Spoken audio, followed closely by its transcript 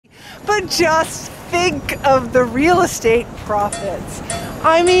But just think of the real estate profits.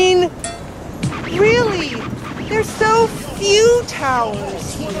 I mean, really, there's so few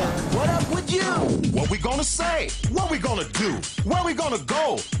towers here. What up with you? What we gonna say? What we gonna do? Where we gonna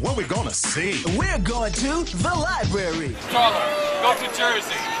go? What we gonna see? We're going to the library. Carla, go to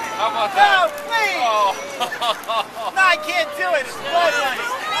Jersey. How about that? No, please! Oh. No, I can't do it. It's floodlights.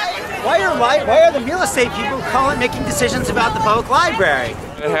 Why are the real estate people calling, making decisions about the public library?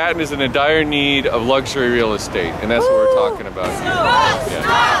 Manhattan is in a dire need of luxury real estate, and that's what we're talking about. Stop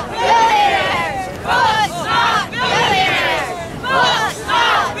billionaires! Stop billionaires!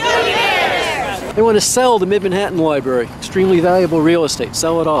 Stop billionaires! They want to sell the Mid-Manhattan Library, extremely valuable real estate,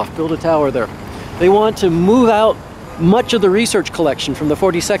 sell it off, build a tower there. They want to move out much of the research collection from the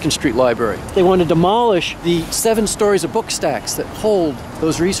 42nd Street Library. They want to demolish the 7 stories of book stacks that hold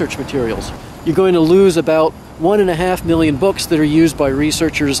those research materials. You're going to lose about 1.5 million books that are used by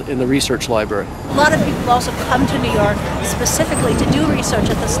researchers in the research library. A lot of people also come to New York specifically to do research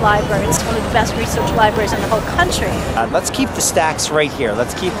at this library. It's one of the best research libraries in the whole country. Let's keep the stacks right here.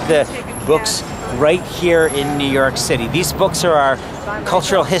 Let's keep the books right here in New York City. These books are our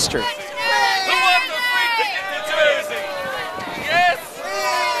cultural history.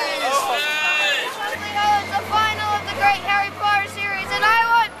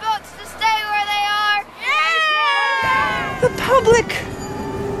 The public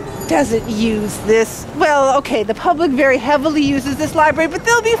doesn't use this. Well, okay, the public very heavily uses this library, but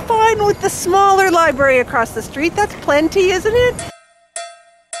they'll be fine with the smaller library across the street. That's plenty, isn't it?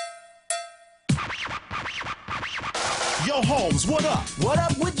 Yo, Holmes, what up? What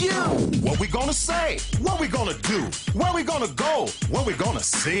up with you? What we gonna say? What we gonna do? Where we gonna go? What we gonna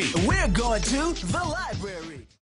see? We're going to the library.